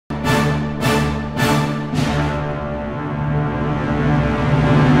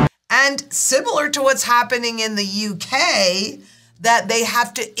And similar to what's happening in the UK, that they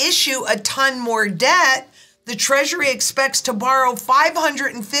have to issue a ton more debt, the Treasury expects to borrow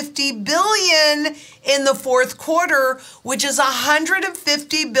 $550 billion in the fourth quarter, which is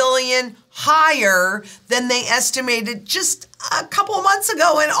 $150 billion higher than they estimated just a couple of months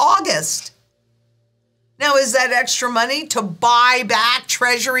ago in August. Now, is that extra money to buy back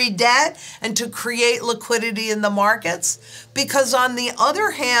Treasury debt and to create liquidity in the markets? Because on the other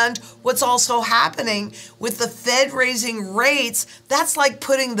hand, what's also happening with the Fed raising rates, that's like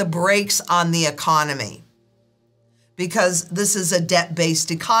putting the brakes on the economy. Because this is a debt-based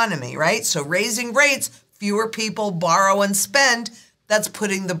economy, right? So raising rates, fewer people borrow and spend, that's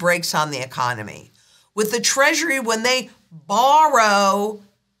putting the brakes on the economy. With the Treasury, when they borrow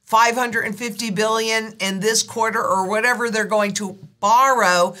 $550 billion in this quarter or whatever they're going to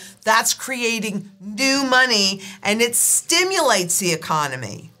borrow, that's creating new money and it stimulates the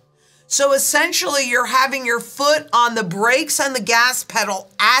economy. So essentially, you're having your foot on the brakes and the gas pedal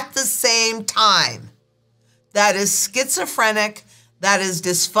at the same time. That is schizophrenic, that is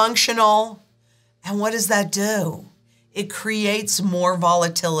dysfunctional. And what does that do? It creates more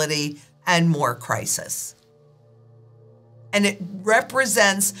volatility and more crisis. And it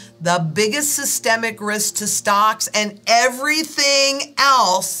represents the biggest systemic risk to stocks and everything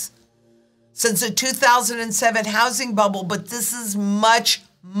else since the 2007 housing bubble. But this is much,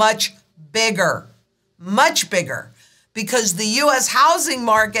 much bigger, because the U.S. housing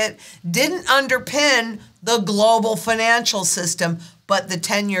market didn't underpin the global financial system, but the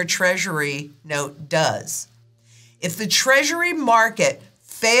 10-year Treasury note does. If the Treasury market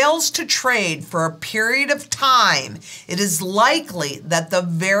fails to trade for a period of time, it is likely that the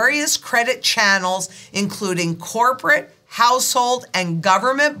various credit channels, including corporate, household, and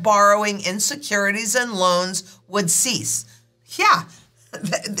government borrowing in securities and loans, would cease. Yeah,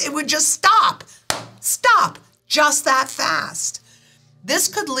 it would just stop just that fast. This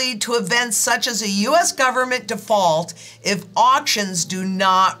could lead to events such as a U.S. government default if auctions do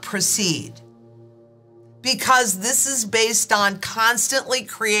not proceed, because this is based on constantly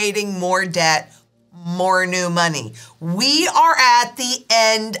creating more debt, more new money. We are at the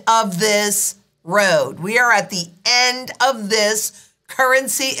end of this road. We are at the end of this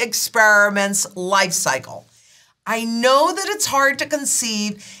currency experiment's life cycle. I know that it's hard to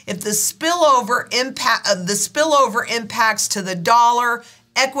conceive if the spillover impacts to the dollar,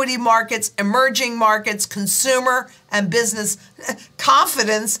 equity markets, emerging markets, consumer and business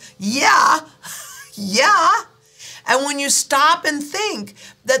confidence. Yeah. And when you stop and think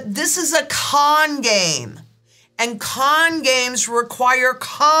that this is a con game, and con games require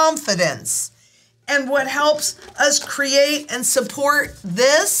confidence, and what helps us create and support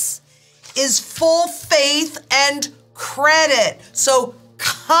this is full faith and credit. So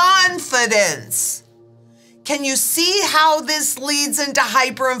confidence. Can you see how this leads into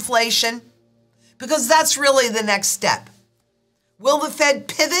hyperinflation? Because that's really the next step. Will the Fed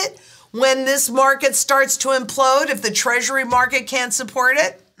pivot when this market starts to implode if the Treasury market can't support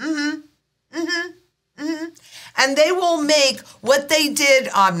it? And they will make what they did.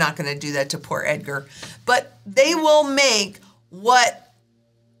 I'm not going to do that to poor Edgar, but they will make what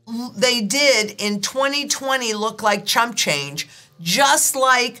they did in 2020 look like chump change, just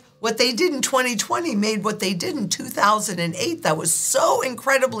like what they did in 2020 made what they did in 2008 that was so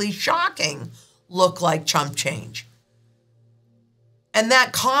incredibly shocking look like chump change. And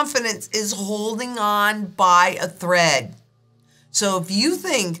that confidence is holding on by a thread. So if you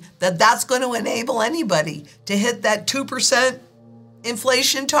think that that's going to enable anybody to hit that 2%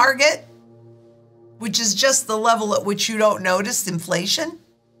 inflation target, which is just the level at which you don't notice inflation,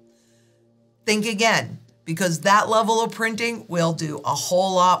 think again, because that level of printing will do a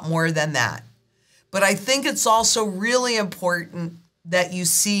whole lot more than that. But I think it's also really important that you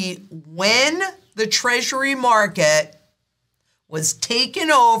see when the Treasury market was taken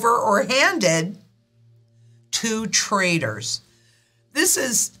over or handed to traders. This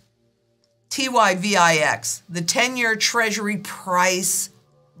is TYVIX, the 10-year Treasury price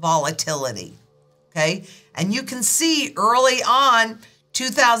volatility, okay? And you can see early on,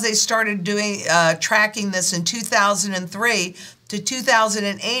 they started doing tracking this in 2003 to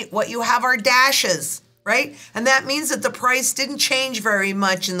 2008. What you have are dashes, right? And that means that the price didn't change very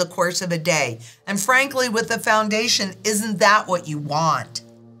much in the course of a day. And frankly, with the foundation, isn't that what you want?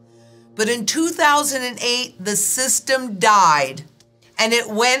 But in 2008, the system died and it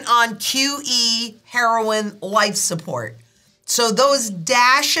went on QE heroin life support. So those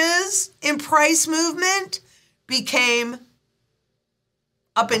dashes in price movement became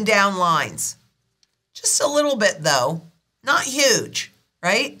up and down lines. Just a little bit though, not huge,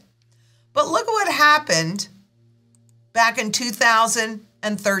 right? But look at what happened back in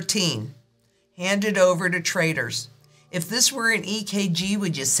 2013. Handed over to traders. If this were an EKG,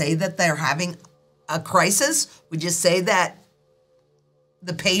 would you say that they're having a crisis? Would you say that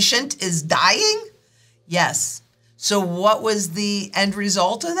the patient is dying? Yes. So what was the end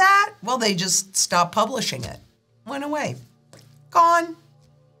result of that? Well, they just stopped publishing it. Went away. Gone.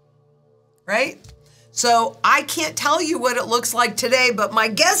 Right? So I can't tell you what it looks like today, but my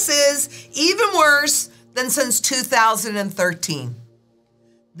guess is even worse than since 2013.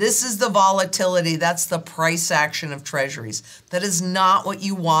 This is the volatility. That's the price action of treasuries. That is not what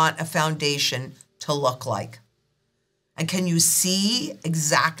you want a foundation to look like. And can you see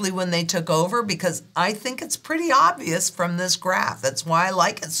exactly when they took over? Because I think it's pretty obvious from this graph. That's why I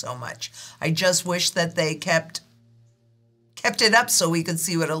like it so much. I just wish that they kept it up so we could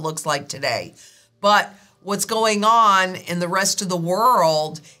see what it looks like today. But what's going on in the rest of the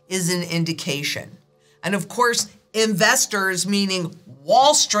world is an indication. And of course, investors, meaning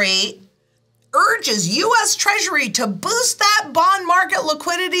Wall Street, urges U.S. Treasury to boost that bond market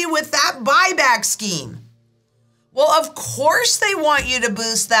liquidity with that buyback scheme. Well, of course they want you to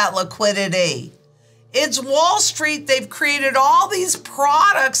boost that liquidity. It's Wall Street. They've created all these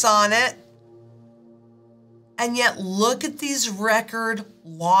products on it. And yet look at these record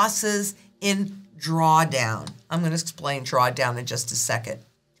losses in drawdown. I'm going to explain drawdown in just a second.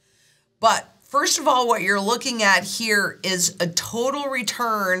 But first of all, what you're looking at here is a total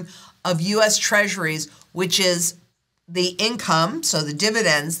return of U.S. Treasuries, which is the income, so the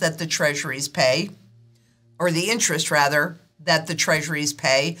dividends that the Treasuries pay, or the interest rather, that the Treasuries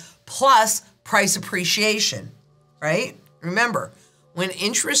pay, plus price appreciation, right? Remember, when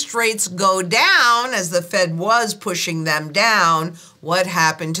interest rates go down, as the Fed was pushing them down, what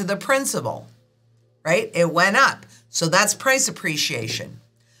happened to the principal, right? It went up. So that's price appreciation.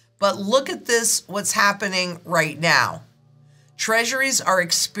 But look at this, what's happening right now. Treasuries are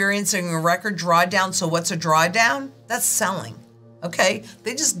experiencing a record drawdown. So what's a drawdown? That's selling, okay?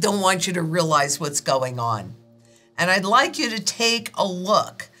 They just don't want you to realize what's going on. And I'd like you to take a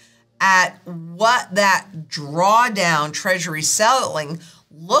look at what that drawdown Treasury selling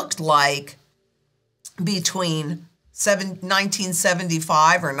looked like between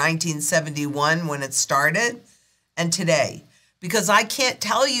 1975 or 1971 when it started and today. Because I can't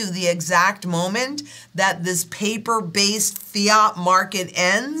tell you the exact moment that this paper-based fiat market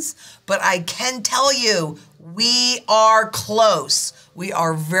ends, but I can tell you we are close. We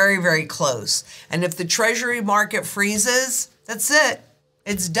are very, very close. And if the Treasury market freezes, that's it.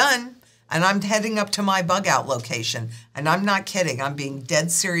 It's done. And I'm heading up to my bug out location. And I'm not kidding. I'm being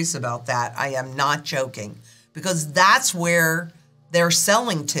dead serious about that. I am not joking. Because that's where they're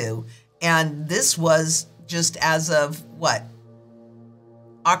selling to. And this was just as of what?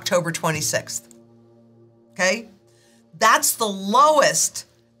 October 26th. Okay? That's the lowest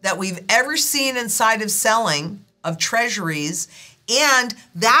that we've ever seen inside of selling of treasuries. And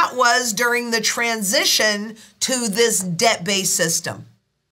that was during the transition to this debt-based system.